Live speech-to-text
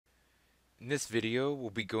In this video, we'll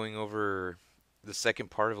be going over the second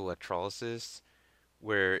part of electrolysis,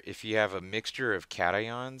 where if you have a mixture of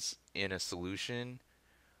cations in a solution,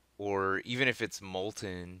 or even if it's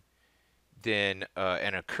molten, then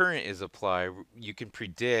and a current is applied, you can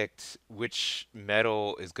predict which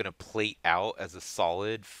metal is going to plate out as a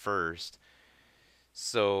solid first.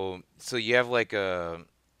 So you have like a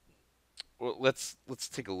well, let's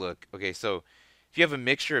take a look. Okay, so if you have a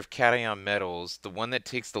mixture of cation metals, the one that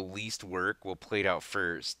takes the least work will plate out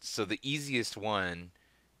first. So the easiest one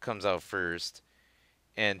comes out first.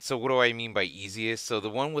 And so what do I mean by easiest? So the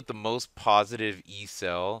one with the most positive E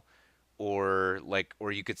cell, or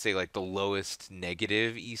you could say like the lowest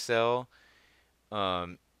negative E cell,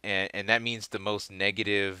 and that means the most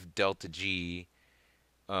negative delta G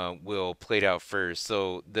will plate out first.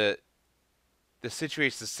 So the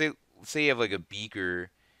situation, say you have like a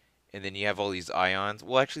beaker and then you have all these ions.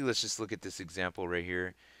 Well, actually, let's just look at this example right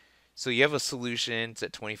here. So you have a solution, it's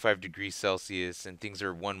at 25 degrees Celsius, and things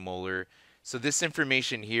are 1 molar. So this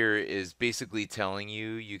information here is basically telling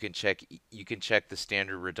you you can check the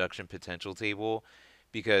standard reduction potential table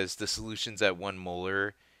because the solution's at 1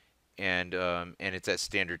 molar and it's at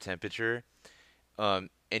standard temperature. And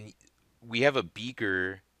we have a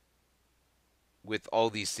beaker with all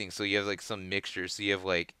these things. So you have like some mixture. So you have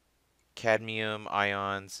like cadmium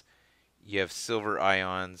ions, you have silver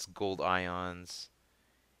ions, gold ions,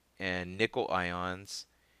 and nickel ions,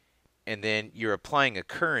 and then you're applying a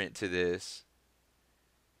current to this.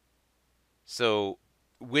 So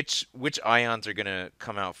which ions are going to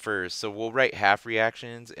come out first? So we'll write half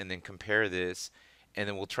reactions and then compare this, and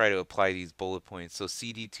then we'll try to apply these bullet points. So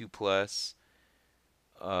Cd2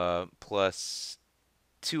 plus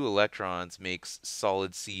 2 electrons makes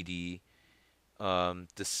solid Cd. The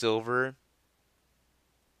silver,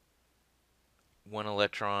 1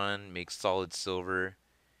 electron makes solid silver.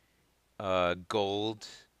 Gold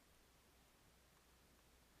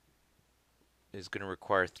is going to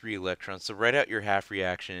require 3 electrons. So write out your half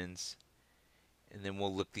reactions, and then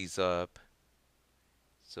we'll look these up.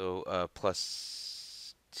 So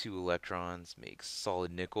plus 2 electrons makes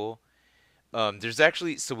solid nickel.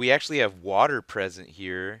 So we actually have water present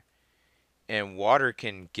here, and water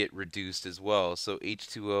can get reduced as well. So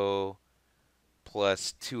H2O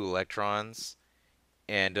plus 2 electrons,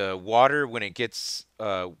 and water when it gets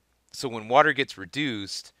so when water gets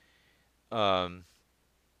reduced, um,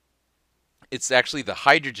 it's actually the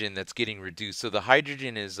hydrogen that's getting reduced. So the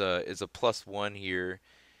hydrogen is a +1 here,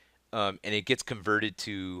 and it gets converted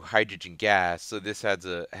to hydrogen gas. So this has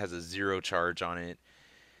a 0 charge on it.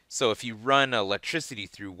 So if you run electricity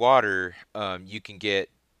through water, you can get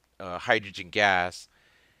hydrogen gas.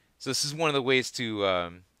 So this is one of the ways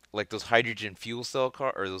to like those hydrogen fuel cell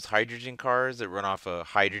car or those hydrogen cars that run off of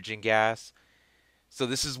hydrogen gas. So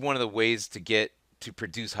this is one of the ways to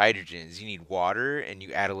produce hydrogen is you need water and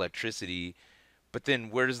you add electricity. But then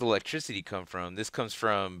where does the electricity come from? This comes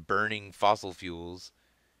from burning fossil fuels.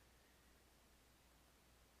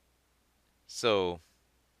 So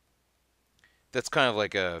that's kind of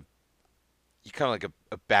like a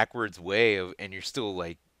backwards way of, and you're still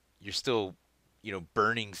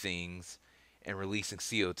burning things and releasing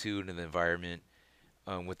CO2 into the environment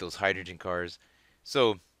with those hydrogen cars.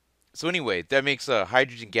 So so anyway, that makes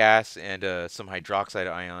hydrogen gas and some hydroxide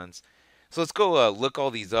ions. So let's go look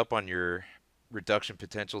all these up on your reduction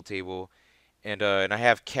potential table, and I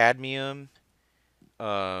have cadmium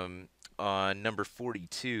on number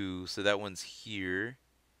 42, so that one's here.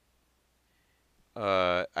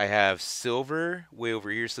 I have silver way over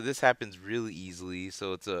here, so this happens really easily.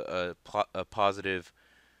 So it's a positive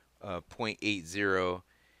 0.80.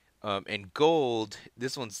 And gold,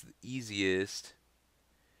 this one's the easiest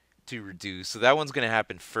to reduce, so that one's going to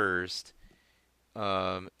happen first.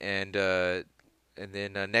 And then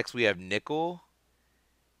next we have nickel.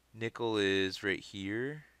 Nickel is right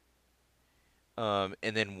here. And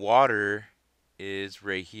then water is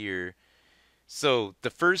right here. So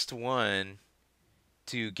the first one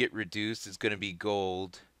to get reduced is going to be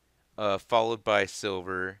gold, followed by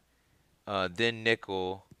silver, then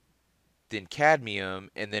nickel, then cadmium,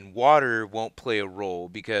 and then water won't play a role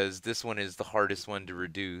because this one is the hardest one to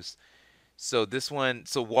reduce. So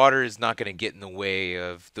water is not going to get in the way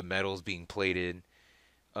of the metals being plated.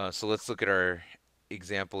 So let's look at our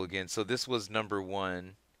example again. So this was number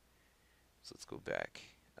one. So let's go back.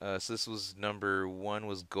 So this was number one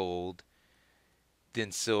was gold,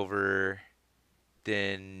 then silver,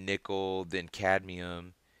 then nickel, then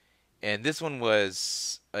cadmium. And this one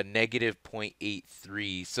was a negative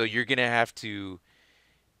 0.83. So you're gonna have to.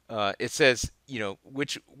 It says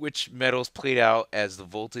which metals played out as the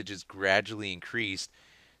voltage is gradually increased.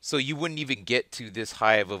 So you wouldn't even get to this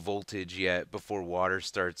high of a voltage yet before water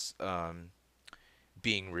starts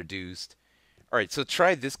being reduced. All right, so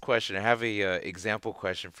try this question. I have a example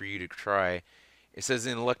question for you to try. It says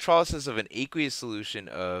in electrolysis of an aqueous solution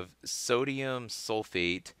of sodium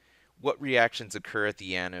sulfate, what reactions occur at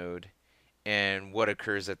the anode and what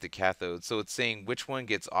occurs at the cathode? So it's saying which one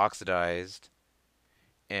gets oxidized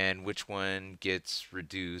and which one gets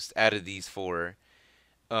reduced out of these four.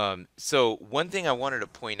 So one thing I wanted to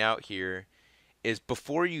point out here is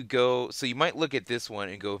before you go, so you might look at this one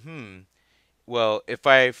and go, well, if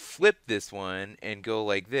I flip this one and go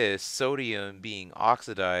like this, sodium being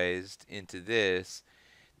oxidized into this,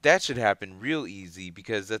 that should happen real easy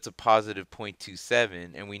because that's a positive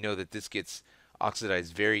 0.27, and we know that this gets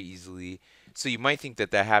oxidized very easily. So you might think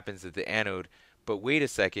that that happens at the anode, but wait a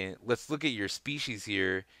second. Let's look at your species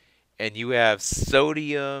here, and you have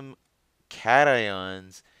sodium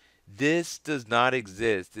cations. This does not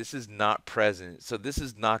exist. This is not present. So this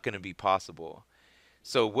is not going to be possible.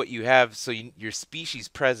 So what you have, your species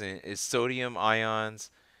present is sodium ions,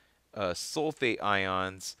 sulfate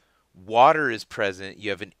ions. Water is present. You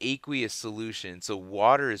have an aqueous solution, so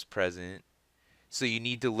water is present. So you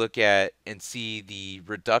need to look at and see the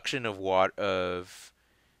reduction of water of.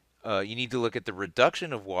 You need to look at the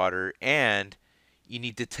reduction of water, and you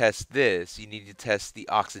need to test this. You need to test the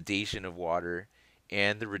oxidation of water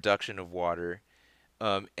and the reduction of water.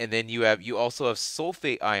 And then you also have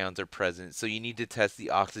sulfate ions are present, so you need to test the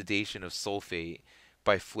oxidation of sulfate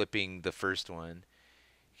by flipping the first one.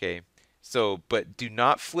 Okay, so but do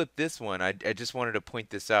not flip this one. I just wanted to point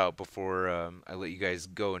this out before I let you guys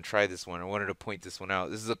go and try this one. I wanted to point this one out.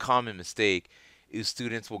 This is a common mistake. Is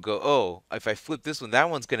students will go, oh, if I flip this one, that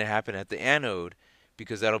one's going to happen at the anode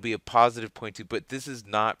because that'll be a positive point two. But this is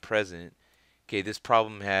not present. Okay, this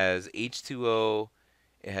problem has H2O,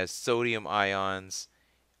 it has sodium ions,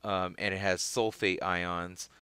 and it has sulfate ions.